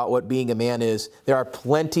learn about what being a man is, there are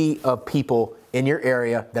plenty of people in your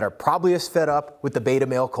area that are probably as fed up with the beta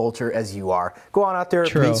male culture as you are. Go on out there,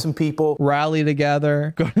 meet some people. Rally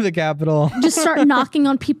together, go to the Capitol. Just start knocking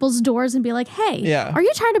on people's doors and be like, hey, are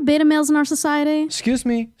you tired of beta males in our society? Excuse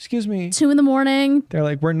me. 2 in the morning. They're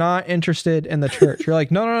like, we're not interested in the church. You're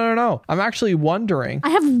like, no. I'm actually wondering.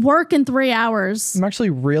 I have work in 3 hours. I'm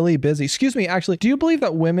actually really busy. Excuse me, actually, do you believe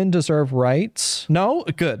that women deserve rights? No?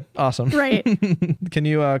 Good. Awesome. Right. Can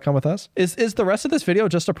you come with us? Is the rest of this video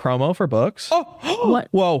just a promo for books? Oh, What?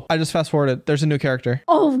 Whoa, I just fast forwarded. There's a new character.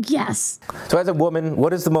 Oh, yes. So as a woman,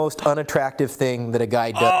 what is the most unattractive thing that a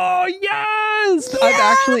guy does? Oh,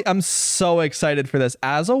 yes. I'm so excited for this.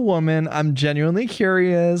 As a woman, I'm genuinely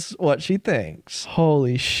curious what she thinks.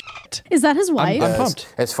 Holy shit. Is that his wife? I'm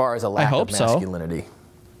pumped. As far as a lack of masculinity.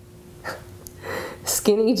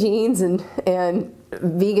 Skinny jeans and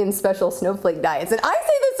vegan special snowflake diets. And I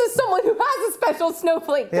say this as someone who has a special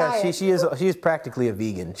snowflake diet. Yeah, she is practically a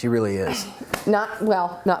vegan. She really is. Not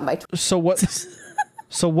my So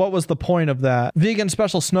what was the point of that? Vegan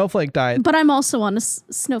special snowflake diet. But I'm also on a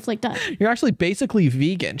snowflake diet. You're actually basically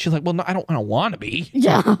vegan. She's like, well, no, I don't want to be.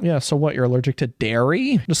 Yeah. Yeah, so what? You're allergic to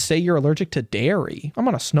dairy? Just say you're allergic to dairy. I'm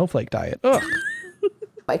on a snowflake diet. Ugh.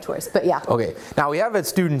 my choice, but yeah. Okay, now we have had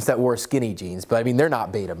students that wore skinny jeans, but I mean, they're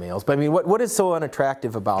not beta males. But I mean, what is so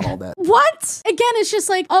unattractive about all that? What? Again, it's just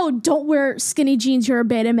like, oh, don't wear skinny jeans, you're a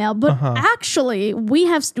beta male. But actually, we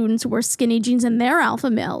have students who wear skinny jeans and they're alpha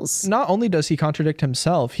males. Not only does he contradict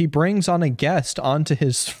himself, he brings on a guest onto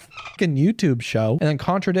his fucking YouTube show and then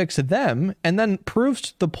contradicts them and then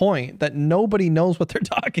proves the point that nobody knows what they're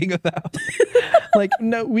talking about. Like,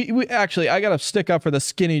 no, we actually, I got to stick up for the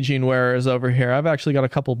skinny jean wearers over here. I've actually got a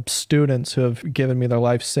couple students who have given me their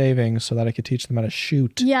life savings so that I could teach them how to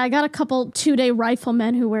shoot. Yeah, I got a couple 2-day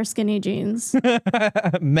riflemen who wear skinny jeans.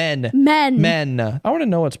 Men. I want to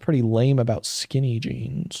know what's pretty lame about skinny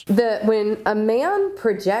jeans. When a man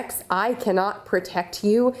projects, I cannot protect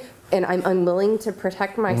you, and I'm unwilling to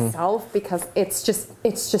protect myself because it's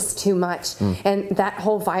just too much. And that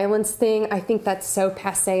whole violence thing, I think that's so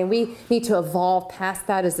passé, and we need to evolve past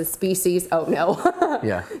that as a species. Oh no.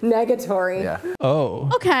 Yeah. Negatory. Yeah. Oh.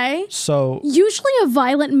 Okay. So usually a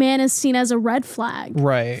violent man is seen as a red flag.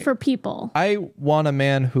 Right. For people. I want a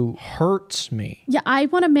man who hurts me. Yeah, I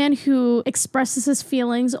want a man who expresses his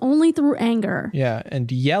feelings only through anger. Yeah, and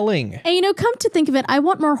yelling. And you know, come to think of it, I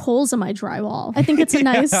want more holes in my drywall. I think it's a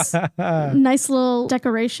nice nice little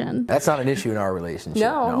decoration. That's not an issue in our relationship.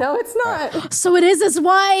 No, it's not. So it is his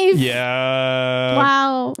wife. Yeah.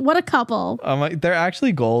 Wow, what a couple. They're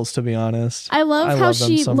actually goals, to be honest. I love how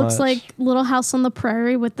she so looks much. like Little House on the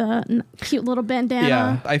Prairie with the cute little bandana.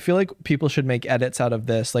 Yeah, I feel like people should make edits out of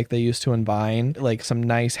this like they used to in Vine, like some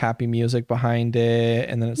nice happy music behind it,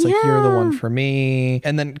 and then it's like, you're the one for me,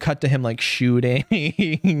 and then cut to him like shooting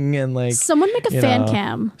and like someone make a fan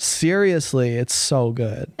cam. Seriously, it's so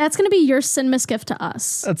good. That's gonna be your Sinmas gift to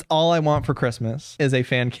us. That's all I want for Christmas is a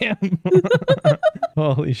fan cam.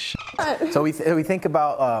 Holy shit. So we think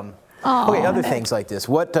about okay, other things like this.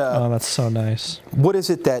 What? Oh, that's so nice. What is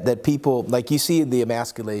it that people like? You see the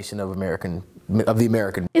emasculation of the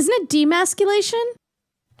American. Isn't it demasculation?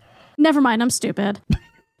 Never mind, I'm stupid.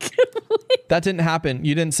 That didn't happen.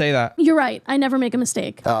 You didn't say that. You're right. I never make a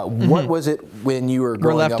mistake. What was it when you were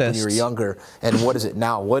growing up, when you were leftists. younger, and what is it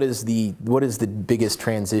now? What is the biggest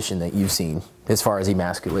transition that you've seen as far as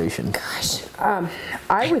emasculation? Gosh,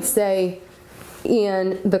 I would say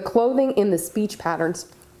in the clothing, in the speech patterns.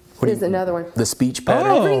 Is another one. The speech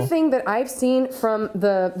pattern? Everything that I've seen from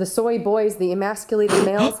the soy boys, the emasculated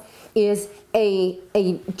males, is a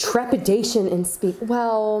trepidation in speak.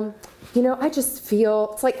 Well, you know, I just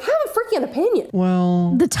feel, it's like, have a freaking opinion.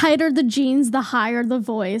 Well, The tighter the jeans, the higher the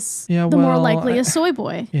voice. Yeah, the more well, likely a soy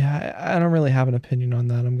boy. yeah, I don't really have an opinion on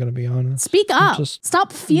that. I'm going to be honest. Speak up.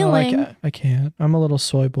 Stop feeling. No, I can't. I'm a little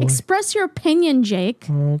soy boy. Express your opinion, Jake.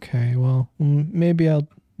 Okay, well, maybe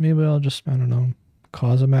I'll just, I don't know,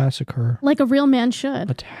 cause a massacre. Like a real man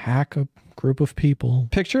should. Attack a group of people.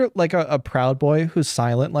 Picture like a Proud Boy who's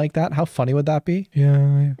silent like that. How funny would that be?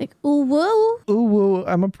 Yeah. Like, ooh woo. Ooh, woo,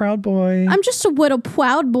 I'm a proud boy. I'm just a little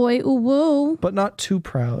proud boy, ooh woo. But not too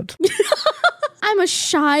proud. I'm a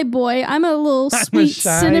shy boy. I'm a little I'm a sweet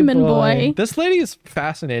shy cinnamon boy. This lady is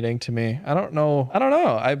fascinating to me. I don't know.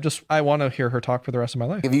 I want to hear her talk for the rest of my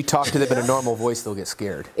life. If you talk to them in a normal voice, they'll get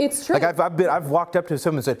scared. It's true. Like I've walked up to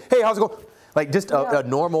someone and said, "Hey, how's it going?" Like just a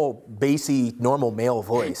normal, bassy, normal male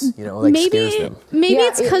voice, you know, like scares them. Maybe Yeah,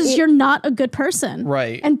 it's because you're not a good person.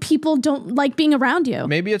 Right. And people don't like being around you.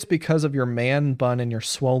 Maybe it's because of your man bun and your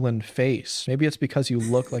swollen face. Maybe it's because you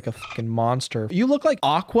look like a fucking monster. You look like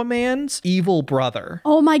Aquaman's evil brother.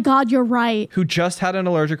 Oh my God, you're right. Who just had an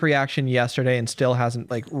allergic reaction yesterday and still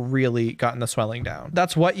hasn't like really gotten the swelling down.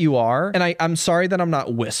 That's what you are. And I'm sorry that I'm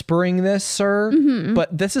not whispering this, sir,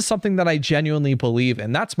 but this is something that I genuinely believe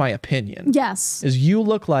in. That's my opinion. Yes. Is you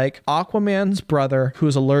look like Aquaman's brother who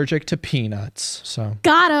is allergic to peanuts. So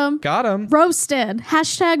Got him. got him. Roasted.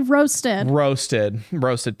 Hashtag roasted.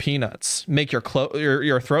 Roasted peanuts. Make your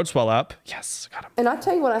throat swell up. Yes, got him. And I'll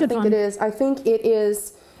tell you what I think it is. I think it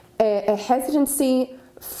is a hesitancy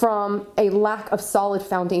from a lack of solid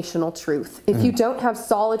foundational truth. If you don't have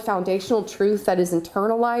solid foundational truth that is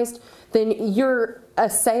internalized, then you're a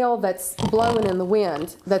sail that's blowing in the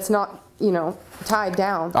wind, that's not, you know, tied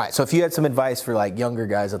down. All right, so if you had some advice for like younger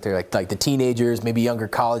guys out there, like the teenagers, maybe younger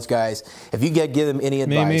college guys, if you could give them any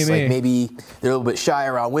advice, like maybe they're a little bit shy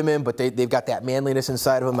around women, but they've got that manliness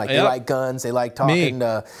inside of them, like they like guns, they like talking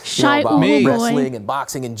about wrestling and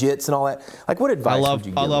boxing and jits and all that. Like, what advice would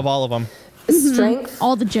you give them? I love all of them. Strength,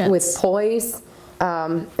 all the jits, with poise,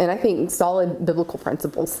 and I think solid biblical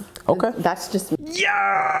principles. Okay. That's just...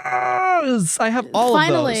 Yes! I have all of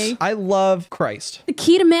those. I love Christ. The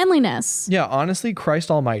key to manliness. Yeah, honestly,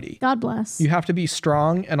 Christ Almighty. God bless. You have to be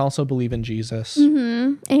strong and also believe in Jesus.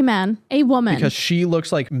 Amen. A woman. Because she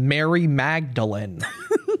looks like Mary Magdalene.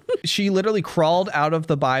 She literally crawled out of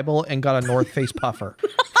the Bible and got a North Face puffer.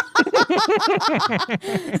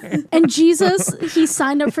 And Jesus, he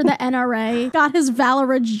signed up for the NRA, got his Valor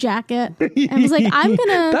Ridge jacket, and was like, I'm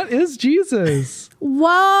gonna... That is Jesus. Whoa.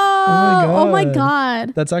 Oh my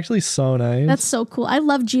God. That's actually so nice. That's so cool. I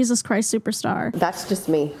love Jesus Christ Superstar. That's just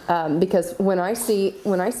me. Because when I see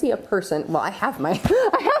a person, well, I have my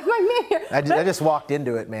man here. I just walked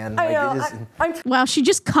into it, man. I know. Wow, she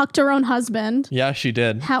just cucked her own husband. Yeah, she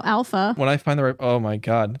did. How alpha. When I find the right... Oh my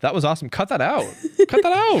God. That was awesome. Cut that out. Cut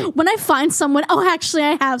that out. When I find someone... Oh, actually,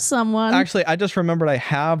 I have someone. Actually, I just remembered I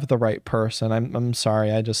have the right person. I'm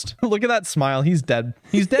sorry. I just... Look at that smile. He's dead.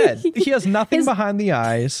 He's dead. He has nothing behind the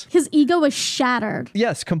eyes. His ego is shattered.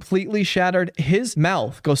 Yes, completely shattered. His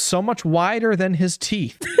mouth goes so much wider than his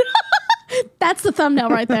teeth. That's the thumbnail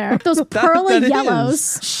right there. Those pearly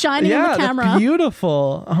yellows shining in the camera. That's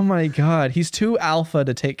beautiful. Oh my God. He's too alpha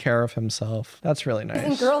to take care of himself. That's really nice.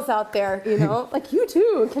 And girls out there, you know, like you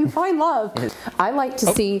too can find love. I like to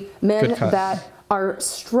see men that are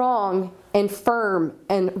strong and firm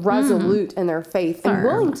and resolute in their faith and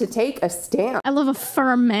willing to take a stand. I love a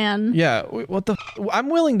firm man. Yeah, what the... I'm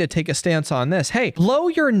willing to take a stance on this. Hey, blow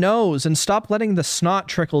your nose and stop letting the snot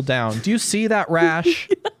trickle down. Do you see that rash?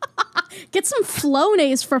 Get some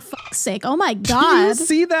Flonase for fuck's sake. Oh my God. Do you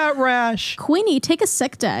see that rash? Queenie, take a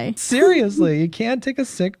sick day. Seriously, you can't take a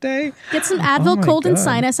sick day? Get some Advil, cold and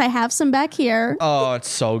sinus. I have some back here. Oh, it's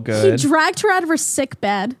so good. He dragged her out of her sick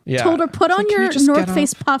bed. Yeah. Told her, put on your North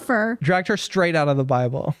Face puffer. Dragged her straight out of the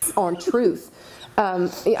Bible. On truth.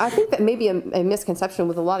 I think that maybe a misconception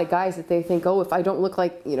with a lot of guys that they think, oh, if I don't look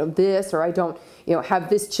like, you know, this, or I don't, you know, have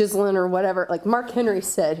this chiseling or whatever, like Mark Henry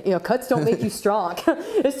said, you know, cuts don't make you strong.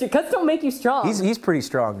 Cuts don't make you strong. He's pretty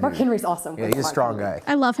strong, dude. Mark Henry's awesome. Yeah, he's a strong guy.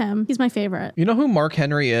 I love him. He's my favorite. You know who Mark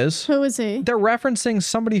Henry is? Who is he? They're referencing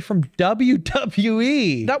somebody from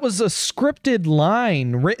WWE. That was a scripted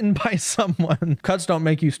line written by someone. Cuts don't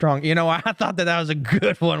make you strong. You know, I thought that was a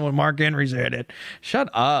good one when Mark Henry said it. Shut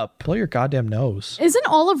up. Blow your goddamn nose. Isn't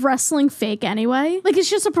all of wrestling fake anyway? Like, it's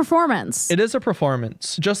just a performance. It is a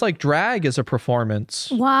performance. Just like drag is a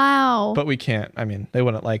performance. Wow. But we can't. I mean, they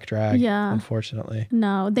wouldn't like drag, unfortunately.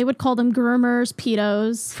 No, they would call them groomers,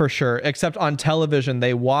 pedos. For sure. Except on television,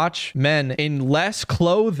 they watch men in less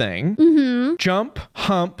clothing jump,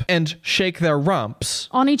 hump, and shake their rumps.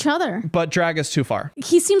 On each other. But drag is too far.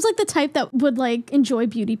 He seems like the type that would, like, enjoy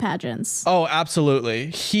beauty pageants. Oh, absolutely.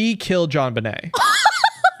 He killed John Bonet.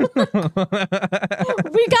 We got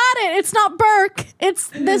it. It's not Burke. It's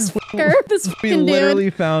this fucker. This fucking dude. We literally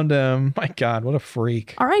found him. My God, what a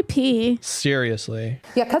freak. R.I.P. Seriously.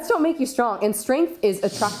 Yeah, cuts don't make you strong. And strength is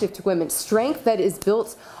attractive to women. Strength that is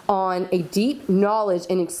built on a deep knowledge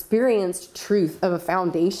and experienced truth of a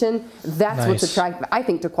foundation. That's what's attractive, I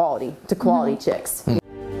think, to quality chicks.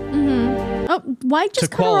 Oh, why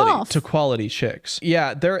just cut her off? To quality chicks.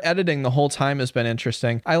 Yeah, their editing the whole time has been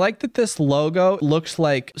interesting. I like that this logo looks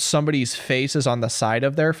like somebody's face is on the side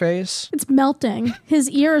of their face. It's melting. His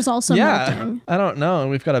ear is also melting. I don't know.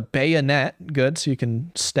 And we've got a bayonet. Good, so you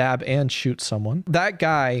can stab and shoot someone. That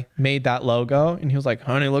guy made that logo, and he was like,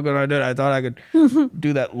 honey, look what I did. I thought I could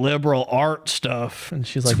do that liberal art stuff. And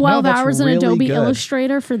she's like, 12 hours in really Adobe good.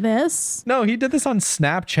 Illustrator for this? No, he did this on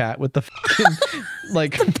Snapchat with the fucking,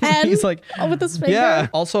 like, pen? He's like, with his finger. Yeah.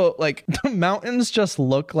 Also, like, the mountains just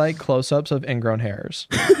look like close-ups of ingrown hairs.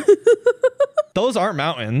 Those aren't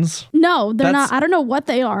mountains. No, they're not. I don't know what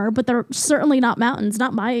they are, but they're certainly not mountains.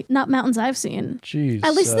 Not mountains I've seen. Jesus.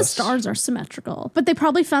 At least the stars are symmetrical. But they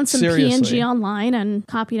probably found some PNG online and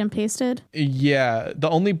copied and pasted. Yeah. The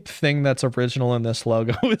only thing that's original in this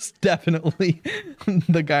logo is definitely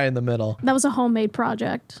the guy in the middle. That was a homemade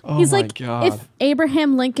project. Oh He's my like, God. if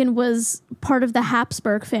Abraham Lincoln was part of the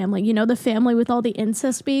Habsburg family, you know, the family with all the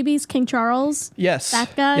incest babies, King Charles? Yes.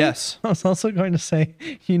 That guy? Yes. I was also going to say,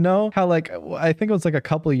 you know how, like, I think it was like a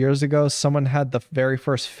couple of years ago, someone had the very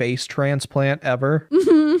first face transplant ever.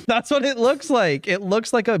 That's what it looks like. It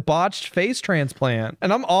looks like a botched face transplant.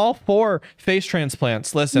 And I'm all for face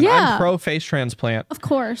transplants. Listen, I'm pro face transplant. Of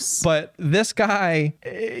course. But this guy,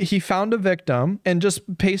 he found a victim and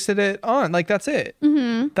just pasted it on. Like, that's it.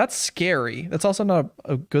 That's scary. That's also not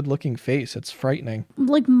a good looking face. It's frightening.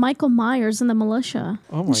 Like Michael Myers in The Militia.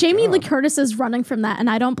 Oh my Jamie God. Lee Curtis is running from that, and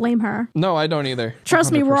I don't blame her. No, I don't either.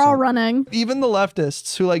 Trust me, we're all running. Even the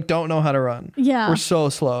leftists who like don't know how to run. Yeah. We're so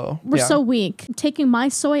slow. We're so weak. I'm taking my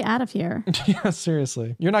soy out of here. Yeah,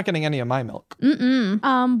 seriously. You're not getting any of my milk.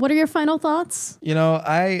 What are your final thoughts? You know,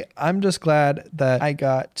 I'm just glad that I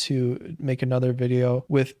got to make another video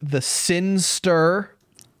with the Sinster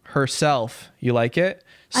herself. You like it?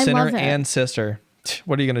 I Sinner love it. and sister.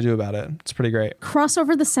 What are you going to do about it? It's pretty great.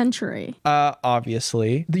 Crossover the century.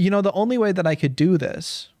 Obviously. You know, the only way that I could do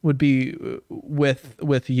this would be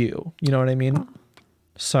with you. You know what I mean? Oh.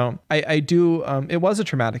 So I do, it was a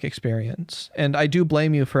traumatic experience, and I do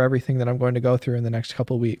blame you for everything that I'm going to go through in the next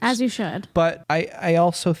couple of weeks. As you should. But I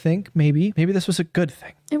also think maybe this was a good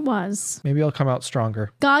thing. It was. Maybe I'll come out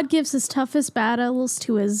stronger. God gives his toughest battles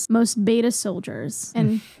to his most beta soldiers.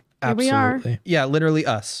 And here we are. Yeah, literally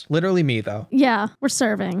us. Literally me, though. Yeah, we're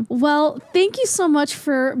serving. Well, thank you so much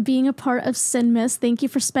for being a part of Sinmas. Thank you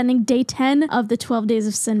for spending day 10 of the 12 days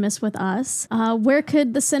of Sinmas with us. Where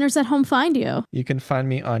could the sinners at home find you? You can find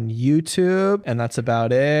me on YouTube, and that's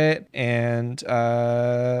about it. And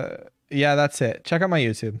yeah, that's it. Check out my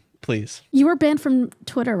YouTube. Please. You were banned from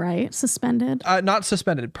Twitter, right? Suspended? Not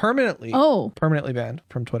suspended. Permanently. Oh. Permanently banned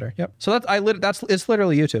from Twitter. Yep. So it's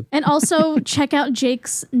literally YouTube. And also check out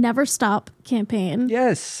Jake's Never Stop campaign.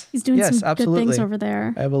 Yes. He's doing some absolutely. good things over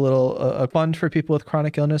there. I have a little a fund for people with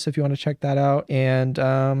chronic illness if you want to check that out. And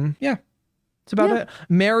yeah. That's about it.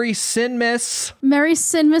 Merry Sinmas. Merry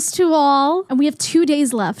Sinmas to all. And we have 2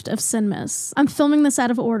 days left of Sinmas. I'm filming this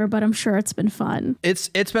out of order, but I'm sure it's been fun. It's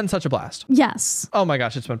been such a blast. Yes. Oh my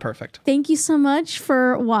gosh, it's been perfect. Thank you so much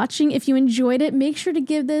for watching. If you enjoyed it, make sure to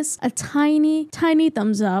give this a tiny, tiny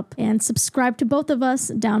thumbs up and subscribe to both of us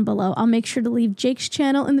down below. I'll make sure to leave Jake's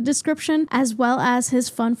channel in the description, as well as his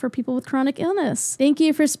fun for people with chronic illness. Thank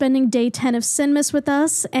you for spending day 10 of Sinmas with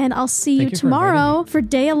us, and I'll see you tomorrow for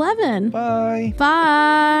day 11. Bye.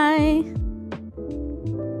 Bye.